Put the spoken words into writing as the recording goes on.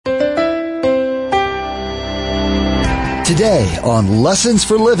Today on Lessons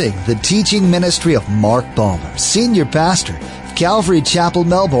for Living, the teaching ministry of Mark Balmer, Senior Pastor of Calvary Chapel,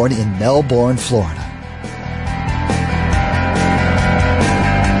 Melbourne in Melbourne, Florida.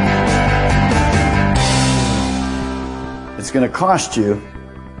 It's going to cost you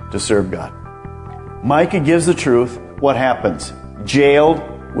to serve God. Micah gives the truth. What happens? Jailed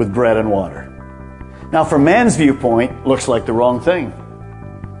with bread and water. Now, from man's viewpoint, looks like the wrong thing.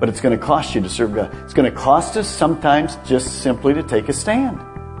 But it's going to cost you to serve God. It's going to cost us sometimes just simply to take a stand.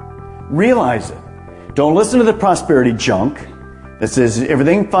 Realize it. Don't listen to the prosperity junk that says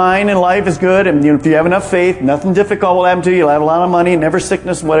everything fine in life is good, and if you have enough faith, nothing difficult will happen to you. You'll have a lot of money, never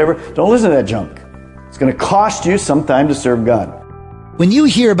sickness, whatever. Don't listen to that junk. It's going to cost you some time to serve God. When you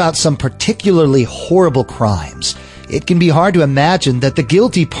hear about some particularly horrible crimes, it can be hard to imagine that the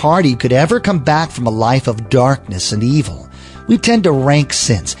guilty party could ever come back from a life of darkness and evil. We tend to rank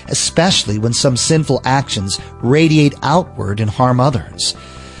sins, especially when some sinful actions radiate outward and harm others.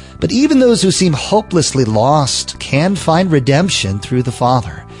 But even those who seem hopelessly lost can find redemption through the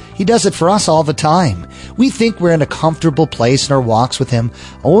Father. He does it for us all the time. We think we're in a comfortable place in our walks with Him,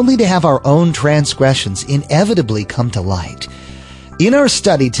 only to have our own transgressions inevitably come to light. In our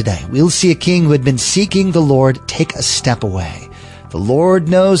study today, we'll see a king who had been seeking the Lord take a step away. The Lord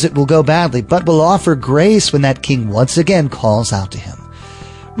knows it will go badly, but will offer grace when that king once again calls out to Him.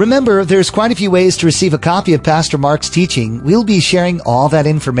 Remember, there's quite a few ways to receive a copy of Pastor Mark's teaching. We'll be sharing all that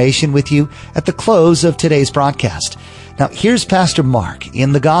information with you at the close of today's broadcast. Now, here's Pastor Mark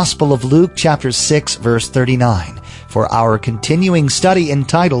in the Gospel of Luke, chapter 6, verse 39, for our continuing study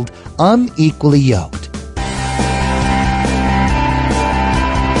entitled Unequally Yoked.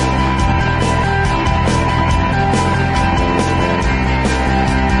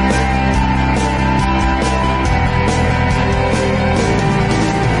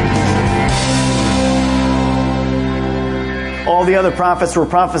 All the other prophets were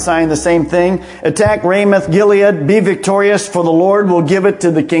prophesying the same thing. Attack Ramoth Gilead, be victorious, for the Lord will give it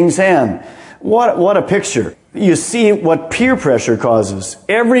to the king's hand. What a picture. You see what peer pressure causes.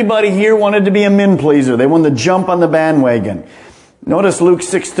 Everybody here wanted to be a men pleaser. They wanted to jump on the bandwagon. Notice Luke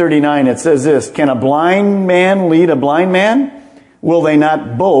 6:39, it says this, can a blind man lead a blind man? Will they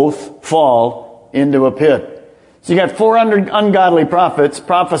not both fall into a pit? So you got 400 ungodly prophets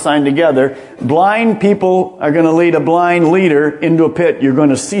prophesying together. Blind people are going to lead a blind leader into a pit. You're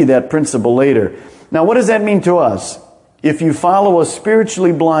going to see that principle later. Now, what does that mean to us? If you follow a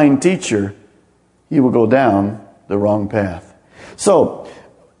spiritually blind teacher, you will go down the wrong path. So,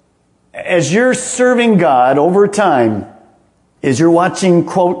 as you're serving God over time, as you're watching,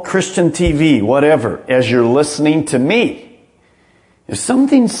 quote, Christian TV, whatever, as you're listening to me, if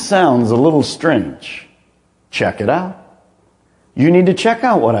something sounds a little strange, check it out. You need to check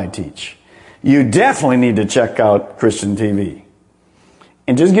out what I teach. You definitely need to check out Christian TV.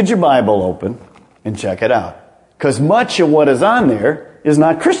 And just get your Bible open and check it out. Because much of what is on there is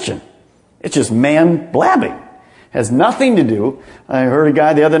not Christian. It's just man blabbing. Has nothing to do. I heard a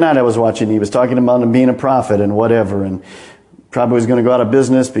guy the other night I was watching, he was talking about him being a prophet and whatever, and probably was going to go out of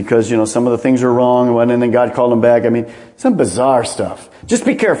business because, some of the things were wrong, and then God called him back. I mean, some bizarre stuff. Just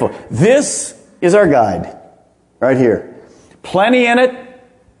be careful. This is our guide. Right here. Plenty in it.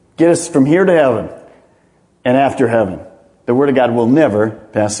 Get us from here to heaven and after heaven. The Word of God will never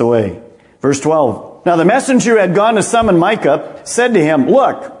pass away. Verse 12. Now the messenger who had gone to summon Micah said to him,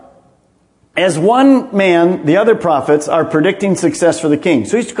 look, as one man, the other prophets are predicting success for the king.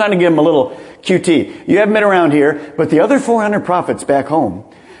 So he's trying to give him a little QT. You haven't been around here, but the other 400 prophets back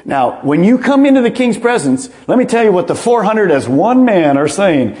home. Now, when you come into the king's presence, let me tell you what the 400 as one man are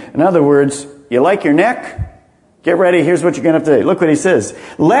saying. In other words, you like your neck? Get ready, here's what you're going to have to do. Look what he says.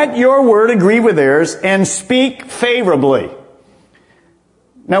 Let your word agree with theirs and speak favorably.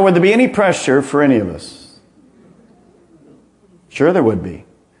 Now, would there be any pressure for any of us? Sure there would be.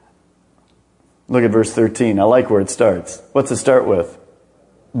 Look at verse 13. I like where it starts. What's it start with?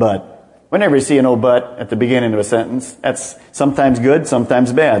 But. Whenever you see an old but at the beginning of a sentence, that's sometimes good,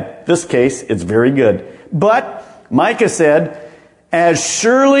 sometimes bad. This case, it's very good. But Micah said, as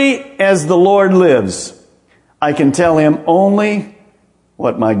surely as the Lord lives, I can tell him only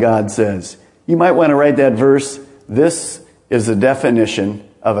what my God says. You might want to write that verse. This is the definition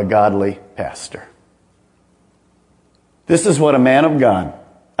of a godly pastor. This is what a man of God,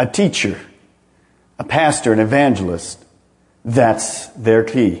 a teacher, a pastor, an evangelist, that's their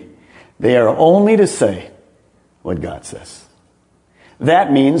key. They are only to say what God says.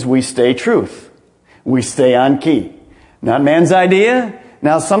 That means we stay truth. We stay on key. Not man's idea.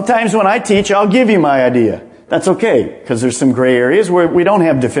 Now, sometimes when I teach, I'll give you my idea. That's okay, because there's some gray areas where we don't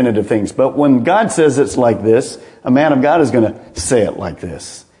have definitive things. But when God says it's like this, a man of God is going to say it like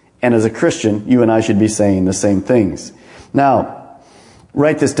this. And as a Christian, you and I should be saying the same things. Now,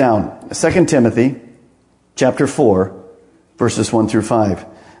 write this down. 2 Timothy chapter 4, verses 1 through 5.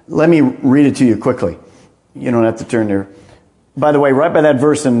 Let me read it to you quickly. You don't have to turn there. By the way, right by that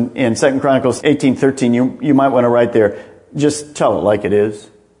verse in 2 Chronicles 18:13, you might want to write there, just tell it like it is.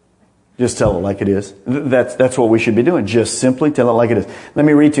 Just tell it like it is. That's what we should be doing. Just simply tell it like it is. Let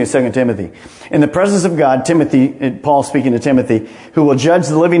me read to you 2 Timothy. In the presence of God, Timothy, Paul speaking to Timothy, who will judge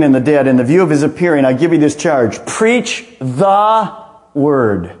the living and the dead, in the view of his appearing, I give you this charge. Preach the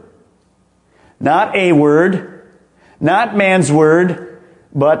word. Not a word, not man's word,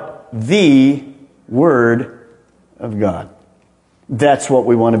 but the word of God. That's what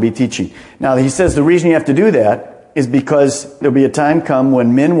we want to be teaching. Now, he says the reason you have to do that is because there'll be a time come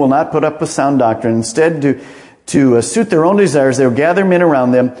when men will not put up with sound doctrine. Instead, to suit their own desires, they'll gather men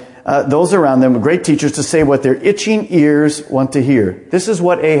around them, those around them, great teachers, to say what their itching ears want to hear. This is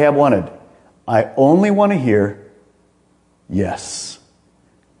what Ahab wanted. I only want to hear, yes,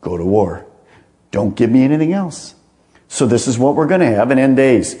 go to war. Don't give me anything else. So this is what we're going to have in end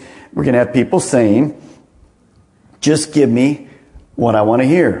days. We're going to have people saying, just give me what I want to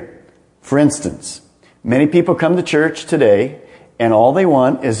hear. For instance, many people come to church today, and all they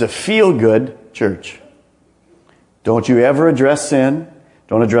want is a feel-good church. Don't you ever address sin.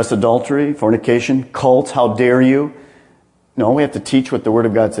 Don't address adultery, fornication, cults. How dare you? No, we have to teach what the Word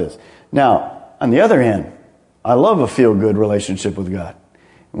of God says. Now, on the other hand, I love a feel-good relationship with God.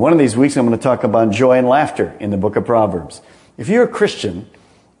 One of these weeks, I'm going to talk about joy and laughter in the book of Proverbs. If you're a Christian,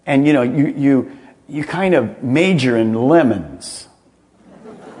 and you kind of major in lemons,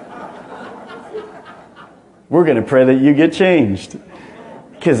 we're going to pray that you get changed,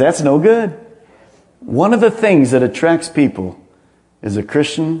 because that's no good. One of the things that attracts people is a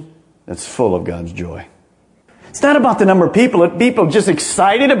Christian that's full of God's joy. It's not about the number of people. It's people just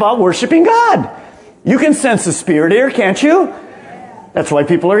excited about worshiping God. You can sense the Spirit here, can't you? That's why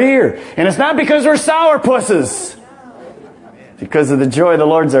people are here. And it's not because we're sourpusses. Because of the joy of the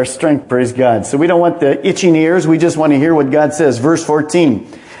Lord's our strength, praise God. So we don't want the itching ears. We just want to hear what God says. Verse 14.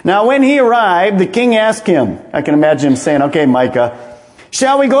 Now when he arrived, the king asked him, I can imagine him saying, okay, Micah,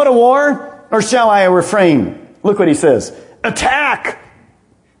 shall we go to war or shall I refrain? Look what he says. Attack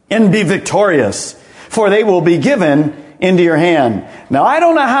and be victorious, for they will be given into your hand. Now I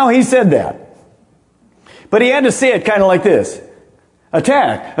don't know how he said that, but he had to say it kind of like this.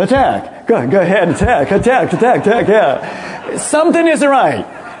 Attack, attack, go ahead, attack, yeah. Something isn't right.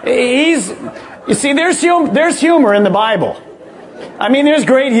 You see, there's humor in the Bible. I mean, there's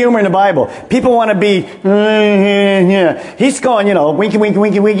great humor in the Bible. People want to be, he's going, winky, winky,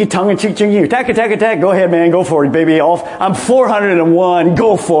 winky, winky, tongue and cheek, attack, attack, attack. Go ahead, man, go for it, baby. I'm 401,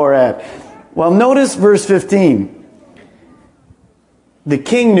 go for it. Well, notice verse 15. The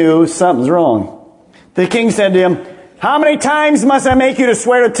king knew something's wrong. The king said to him, how many times must I make you to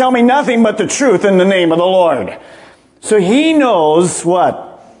swear to tell me nothing but the truth in the name of the Lord? So he knows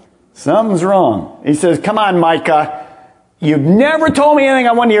what? Something's wrong. He says, come on, Micah. You've never told me anything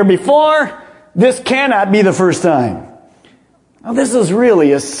I wanted to hear before. This cannot be the first time. Now, this is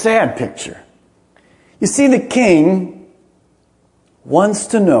really a sad picture. You see, the king wants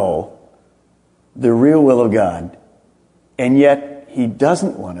to know the real will of God, and yet he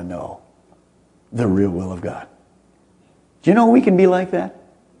doesn't want to know the real will of God. Do you know we can be like that?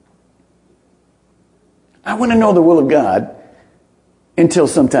 I want to know the will of God until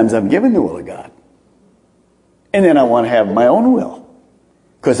sometimes I'm given the will of God. And then I want to have my own will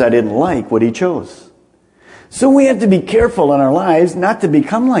because I didn't like what he chose. So we have to be careful in our lives not to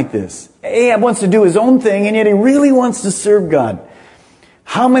become like this. Ahab wants to do his own thing, and yet he really wants to serve God.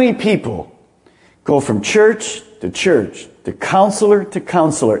 How many people go from church, to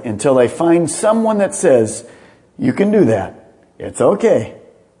counselor, until they find someone that says, you can do that. It's okay.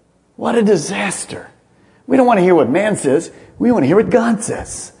 What a disaster. We don't want to hear what man says. We want to hear what God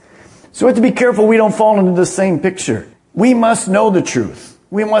says. So we have to be careful we don't fall into the same picture. We must know the truth.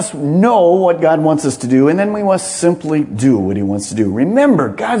 We must know what God wants us to do, and then we must simply do what he wants to do. Remember,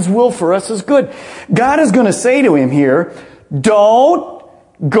 God's will for us is good. God is going to say to him here, don't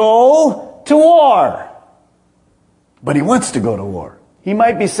go to war. But he wants to go to war. He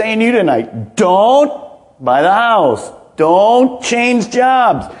might be saying to you tonight, don't buy the house. Don't change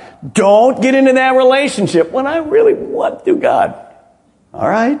jobs. Don't get into that relationship when I really want to, God. All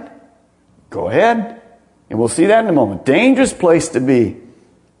right. Go ahead. And we'll see that in a moment. Dangerous place to be.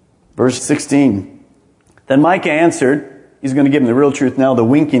 Verse 16. Then Micah answered. He's going to give him the real truth now. The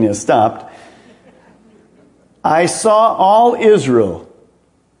winking has stopped. I saw all Israel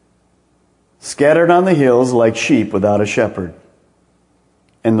scattered on the hills like sheep without a shepherd.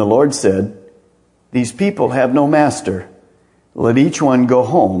 And the Lord said, these people have no master. Let each one go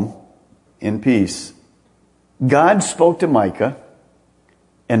home in peace. God spoke to Micah,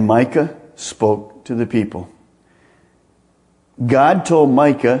 and Micah spoke to the people. God told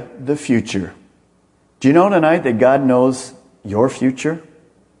Micah the future. Do you know tonight that God knows your future?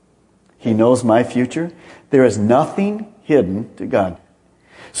 He knows my future. There is nothing hidden to God.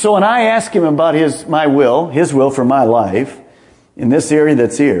 So when I ask Him about His will for my life, in this area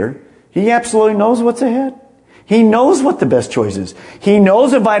that's here, He absolutely knows what's ahead. He knows what the best choice is. He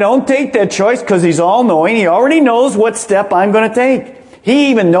knows if I don't take that choice, because He's all-knowing, He already knows what step I'm going to take.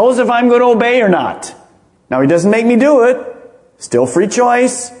 He even knows if I'm going to obey or not. Now, He doesn't make me do it. Still free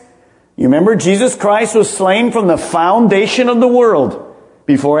choice. You remember Jesus Christ was slain from the foundation of the world.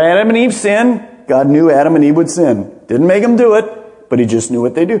 Before Adam and Eve sinned, God knew Adam and Eve would sin. Didn't make them do it, but He just knew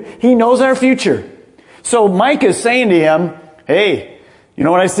what they do. He knows our future. So Micah is saying to him, hey, you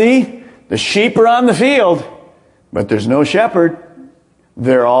know what I see? The sheep are on the field, but there's no shepherd.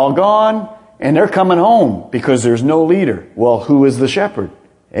 They're all gone, and they're coming home because there's no leader. Well, who is the shepherd?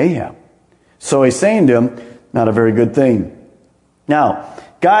 Ahab. So he's saying to him, not a very good thing. Now,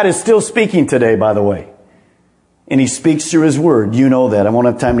 God is still speaking today, by the way. And He speaks through His Word. You know that. I won't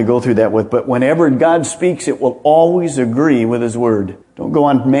have time to go through that but whenever God speaks, it will always agree with His Word. Don't go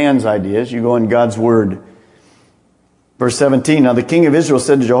on man's ideas. You go on God's Word. Verse 17, now the king of Israel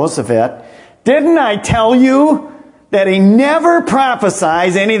said to Jehoshaphat, didn't I tell you that he never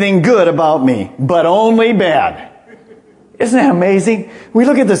prophesies anything good about me, but only bad? Isn't that amazing? We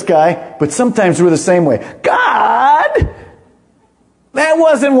look at this guy, but sometimes we're the same way. God, that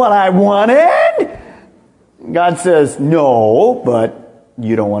wasn't what I wanted. God says, no, but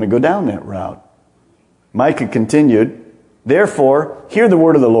you don't want to go down that route. Micah continued, therefore, hear the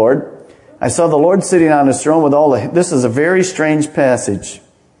word of the Lord. I saw the Lord sitting on His throne with all the... This is a very strange passage.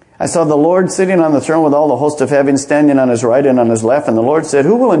 I saw the Lord sitting on the throne with all the host of heaven standing on His right and on His left. And the Lord said,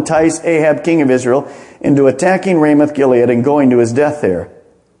 who will entice Ahab, king of Israel, into attacking Ramoth Gilead and going to his death there?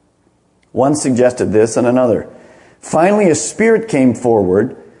 One suggested this and another. Finally, a spirit came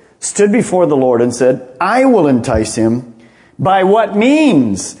forward, stood before the Lord and said, I will entice him. By what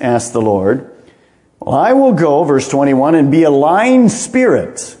means? Asked the Lord. Well, I will go, verse 21, and be a lying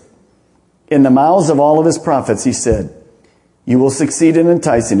spirit in the mouths of all of his prophets, he said. You will succeed in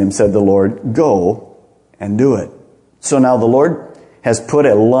enticing him, said the Lord. Go and do it. So now the Lord has put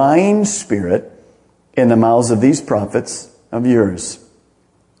a lying spirit in the mouths of these prophets of yours.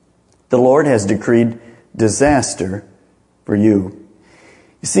 The Lord has decreed disaster for you.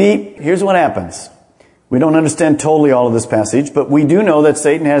 You see, here's what happens. We don't understand totally all of this passage, but we do know that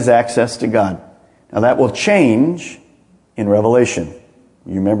Satan has access to God. Now that will change in Revelation.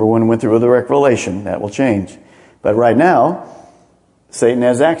 You remember when we went through the Revelation, that will change. But right now, Satan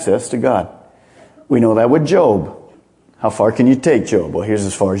has access to God. We know that with Job. How far can you take Job? Well, here's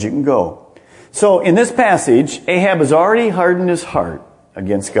as far as you can go. So in this passage, Ahab has already hardened his heart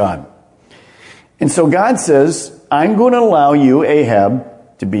against God. And so God says, I'm going to allow you,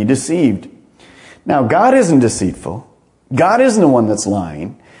 Ahab, to be deceived. Now, God isn't deceitful. God isn't the one that's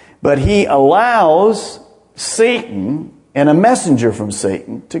lying. But He allows Satan and a messenger from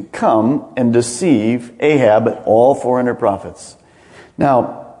Satan to come and deceive Ahab and all 400 prophets.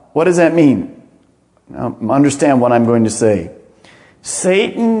 Now, what does that mean? Now, understand what I'm going to say.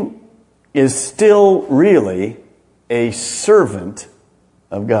 Satan is still really a servant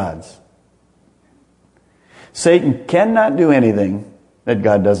of God's. Satan cannot do anything that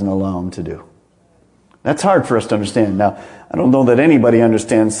God doesn't allow him to do. That's hard for us to understand. Now, I don't know that anybody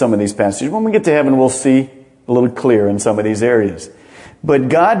understands some of these passages. When we get to heaven, we'll see a little clearer in some of these areas. But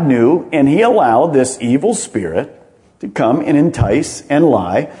God knew, and He allowed this evil spirit to come and entice and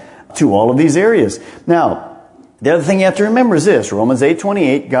lie to all of these areas. Now, the other thing you have to remember is this. Romans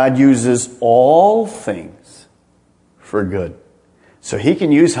 8:28, God uses all things for good. So He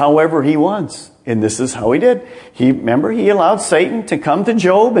can use however He wants. And this is how He did. He allowed Satan to come to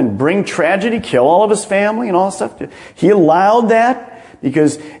Job and bring tragedy, kill all of his family and all that stuff. He allowed that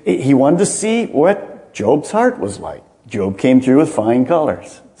because He wanted to see what Job's heart was like. Job came through with fine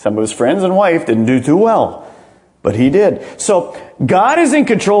colors. Some of his friends and wife didn't do too well, but he did. So God is in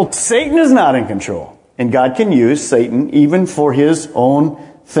control. Satan is not in control. And God can use Satan even for His own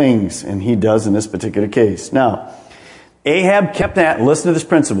things. And He does in this particular case. Now, Ahab kept at, listen to this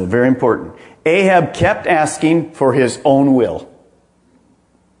principle, very important. Ahab kept asking for his own will.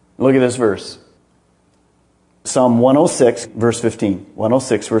 Look at this verse. Psalm 106, verse 15.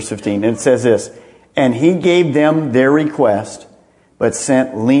 106, verse 15. And it says this, And he gave them their request, but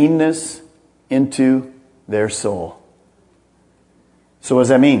sent leanness into their soul. So what does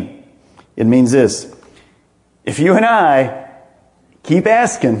that mean? It means this. If you and I keep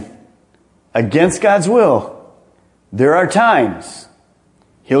asking against God's will, there are times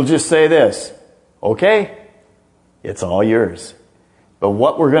He'll just say this, okay, it's all yours. But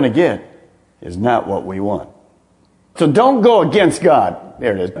what we're going to get is not what we want. So don't go against God.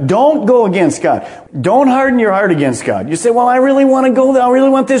 There it is. Don't go against God. Don't harden your heart against God. You say, well, I really want to go there. I really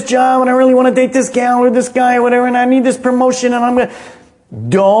want this job, and I really want to date this gal or this guy or whatever, and I need this promotion, and I'm going to...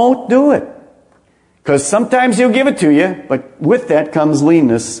 Don't do it. Because sometimes He'll give it to you, but with that comes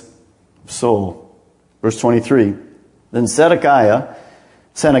leanness of soul. Verse 23. Then Zedekiah,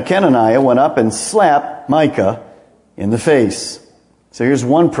 son of Kenaniah, went up and slapped Micah in the face. So here's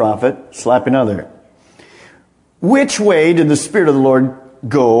one prophet slapping another. Which way did the Spirit of the Lord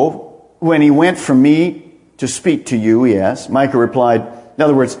go when He went from me to speak to you, he asked. Micah replied, in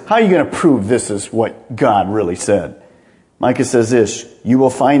other words, how are you going to prove this is what God really said? Micah says this, you will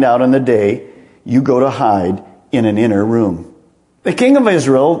find out on the day you go to hide in an inner room. The king of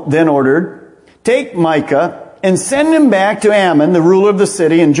Israel then ordered, take Micah and send him back to Ammon, the ruler of the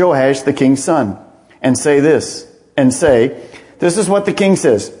city, and Joash, the king's son, and say, this is what the king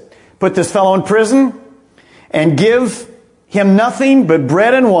says. Put this fellow in prison and give him nothing but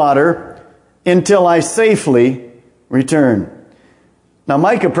bread and water until I safely return. Now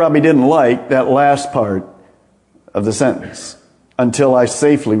Micah probably didn't like that last part of the sentence, until I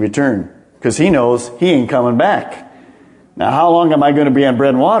safely return, because he knows he ain't coming back. Now how long am I going to be on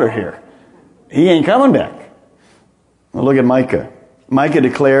bread and water here? He ain't coming back. Well, look at Micah. Micah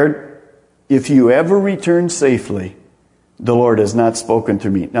declared, if you ever return safely, the Lord has not spoken to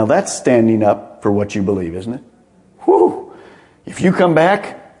me. Now that's standing up for what you believe, isn't it? Whew! If you come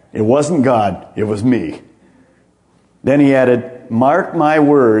back, it wasn't God, it was me. Then he added, mark my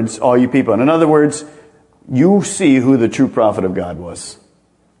words, all you people. And in other words, you see who the true prophet of God was.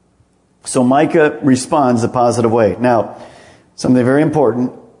 So Micah responds a positive way. Now, something very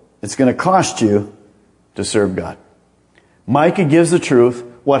important. It's going to cost you to serve God. Micah gives the truth.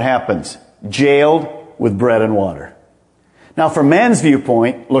 What happens? Jailed with bread and water. Now, from man's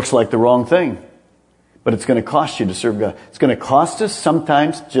viewpoint, looks like the wrong thing. But it's going to cost you to serve God. It's going to cost us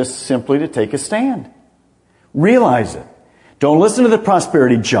sometimes just simply to take a stand. Realize it. Don't listen to the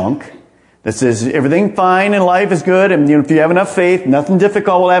prosperity junk that says everything fine in life is good, and if you have enough faith, nothing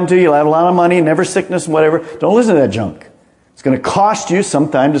difficult will happen to you. You'll have a lot of money, never sickness, whatever. Don't listen to that junk. It's going to cost you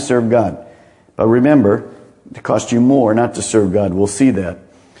some time to serve God. But remember, it costs you more not to serve God. We'll see that.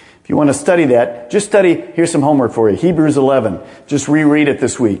 If you want to study that, just study, here's some homework for you. Hebrews 11. Just reread it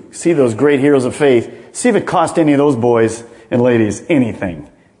this week. See those great heroes of faith. See if it cost any of those boys and ladies anything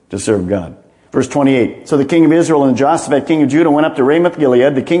to serve God. Verse 28. So the king of Israel and Jehoshaphat, king of Judah, went up to Ramoth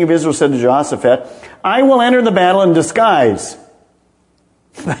Gilead. The king of Israel said to Jehoshaphat, I will enter the battle in disguise,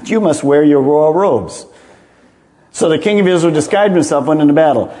 but you must wear your royal robes. So the king of Israel disguised himself, went into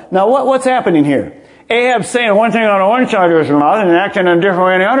battle. Now what's happening here? Ahab's saying one thing on one side of his mouth and acting a different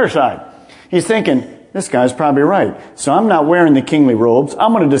way on the other side. He's thinking, this guy's probably right. So I'm not wearing the kingly robes.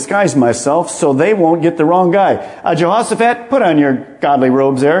 I'm going to disguise myself so they won't get the wrong guy. Jehoshaphat, put on your godly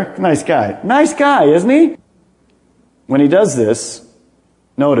robes there. Nice guy. Nice guy, isn't he? When he does this,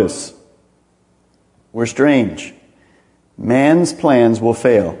 notice, we're strange. Man's plans will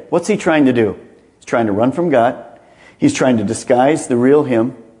fail. What's he trying to do? He's trying to run from God. He's trying to disguise the real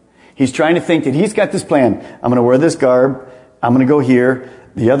him. He's trying to think that he's got this plan. I'm going to wear this garb. I'm going to go here.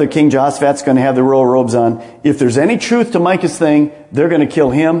 The other king, Jehoshaphat's going to have the royal robes on. If there's any truth to Micah's thing, they're going to kill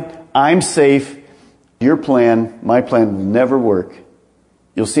him. I'm safe. Your plan, my plan will never work.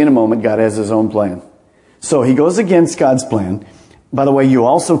 You'll see in a moment, God has His own plan. So he goes against God's plan. By the way, you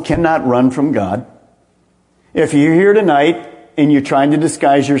also cannot run from God. If you're here tonight and you're trying to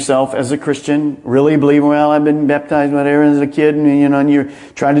disguise yourself as a Christian, really believing, well, I've been baptized whatever as a kid, and you're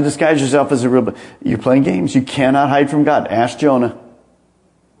trying to disguise yourself as a real, you're playing games. You cannot hide from God. Ask Jonah.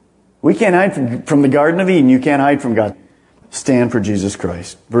 We can't hide from the Garden of Eden. You can't hide from God. Stand for Jesus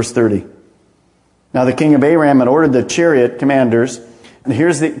Christ. Verse 30. Now the king of Aram had ordered the chariot commanders, and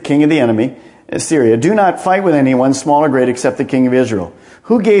here's the king of the enemy, Syria. Do not fight with anyone, small or great, except the king of Israel.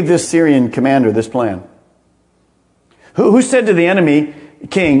 Who gave this Syrian commander this plan? Who said to the enemy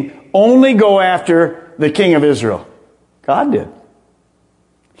king, only go after the king of Israel? God did.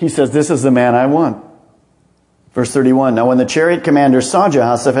 He says, this is the man I want. Verse 31. Now when the chariot commanders saw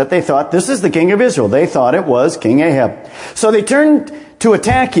Jehoshaphat, they thought, this is the king of Israel. They thought it was King Ahab. So they turned to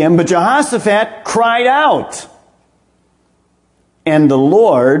attack him, but Jehoshaphat cried out. And the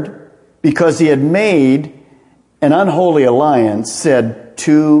Lord because he had made an unholy alliance, said,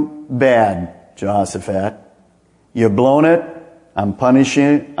 "Too bad, Jehoshaphat. You've blown it. I'm punishing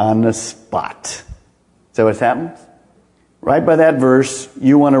you on the spot." Is that what happens? Right by that verse,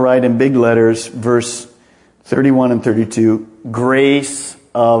 you want to write in big letters, verse 31 and 32, grace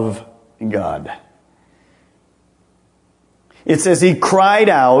of God. It says he cried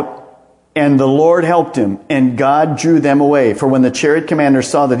out, and the Lord helped him, and God drew them away. For when the chariot commanders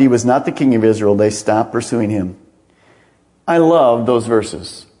saw that he was not the king of Israel, they stopped pursuing him. I love those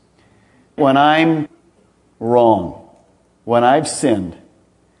verses. When I'm wrong, when I've sinned,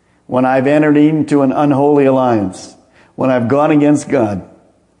 when I've entered into an unholy alliance, when I've gone against God,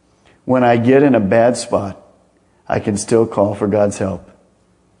 when I get in a bad spot, I can still call for God's help.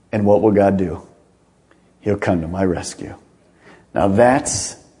 And what will God do? He'll come to my rescue. Now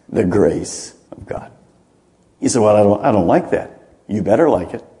that's the grace of God. You say, well, I don't like that. You better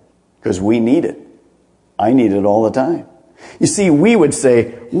like it, because we need it. I need it all the time. You see, we would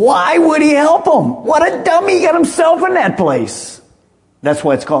say, why would he help him? What a dummy, he got himself in that place. That's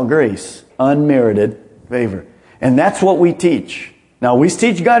why it's called grace. Unmerited favor. And that's what we teach. Now, we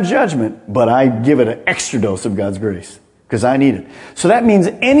teach God's judgment, but I give it an extra dose of God's grace, because I need it. So that means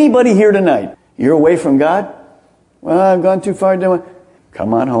anybody here tonight, you're away from God? Well, I've gone too far.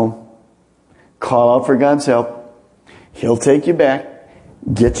 Come on home. Call out for God's help. He'll take you back,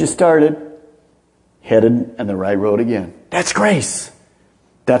 get you started, headed on the right road again. That's grace.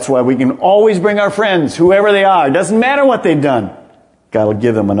 That's why we can always bring our friends, whoever they are. Doesn't matter what they've done. God will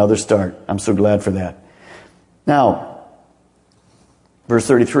give them another start. I'm so glad for that. Now, verse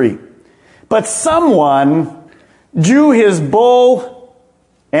 33. But someone drew his bow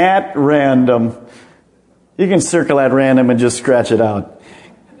at random. You can circle at random and just scratch it out.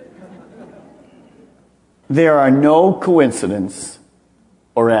 There are no coincidences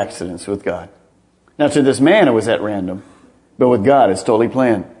or accidents with God. Now, to this man, it was at random. But with God, it's totally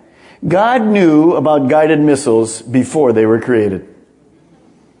planned. God knew about guided missiles before they were created.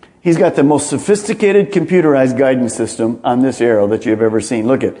 He's got the most sophisticated computerized guidance system on this arrow that you've ever seen.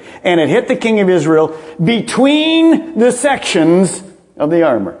 Look at it. And it hit the king of Israel between the sections of the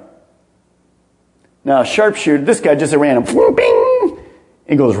armor. Now, sharpshooter, this guy just ran him. Whooping!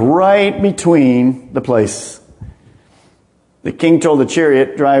 It goes right between the place. The king told the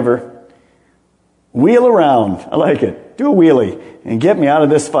chariot driver, wheel around. I like it. Do a wheelie and get me out of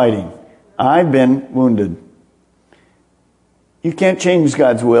this fighting. I've been wounded. You can't change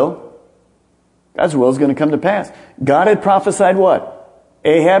God's will. God's will is going to come to pass. God had prophesied what?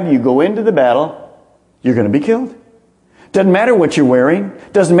 Ahab, you go into the battle, you're going to be killed. Doesn't matter what you're wearing.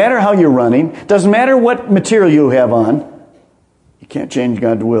 Doesn't matter how you're running. Doesn't matter what material you have on. You can't change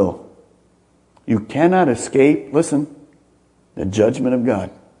God's will. You cannot escape, listen, the judgment of God.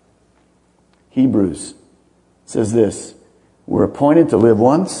 Hebrews says this, we're appointed to live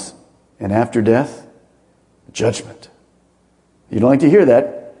once, and after death, judgment. You don't like to hear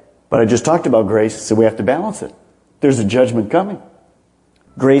that, but I just talked about grace, so we have to balance it. There's a judgment coming.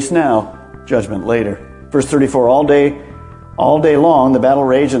 Grace now, judgment later. Verse 34, all day long the battle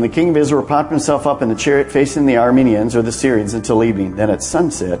raged, and the king of Israel propped himself up in the chariot facing the Arameans or the Syrians until evening. Then at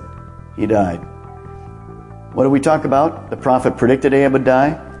sunset, he died. What did we talk about? The prophet predicted Ahab would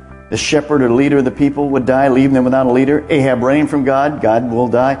die. The shepherd or leader of the people would die, leaving them without a leader. Ahab reigned from God. God will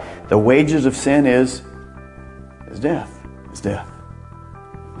die. The wages of sin is death. Is death.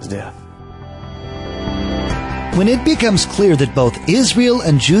 Is death. When it becomes clear that both Israel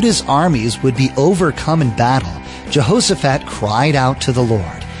and Judah's armies would be overcome in battle, Jehoshaphat cried out to the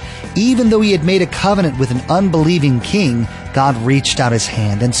Lord. Even though he had made a covenant with an unbelieving king, God reached out his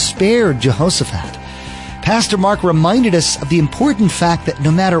hand and spared Jehoshaphat. Pastor Mark reminded us of the important fact that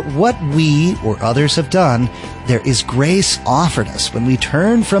no matter what we or others have done, there is grace offered us when we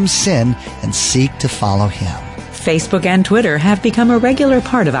turn from sin and seek to follow him. Facebook and Twitter have become a regular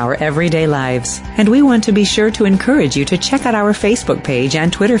part of our everyday lives, and we want to be sure to encourage you to check out our Facebook page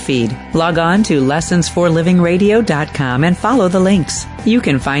and Twitter feed. Log on to lessonsforlivingradio.com and follow the links. You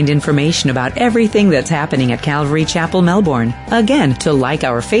can find information about everything that's happening at Calvary Chapel, Melbourne. Again, to like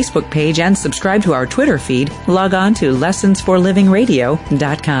our Facebook page and subscribe to our Twitter feed, log on to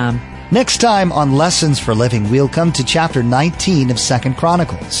lessonsforlivingradio.com. Next time on Lessons for Living, we'll come to chapter 19 of 2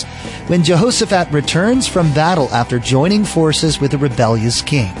 Chronicles, when Jehoshaphat returns from battle after joining forces with a rebellious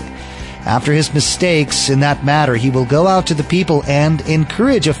king. After his mistakes in that matter, he will go out to the people and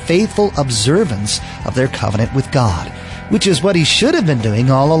encourage a faithful observance of their covenant with God, which is what he should have been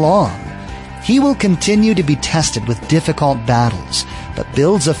doing all along. He will continue to be tested with difficult battles, but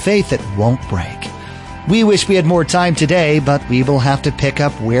builds a faith that won't break. We wish we had more time today, but we will have to pick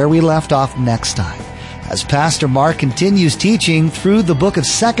up where we left off next time, as Pastor Mark continues teaching through the book of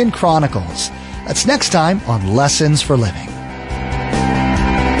 2 Chronicles. That's next time on Lessons for Living.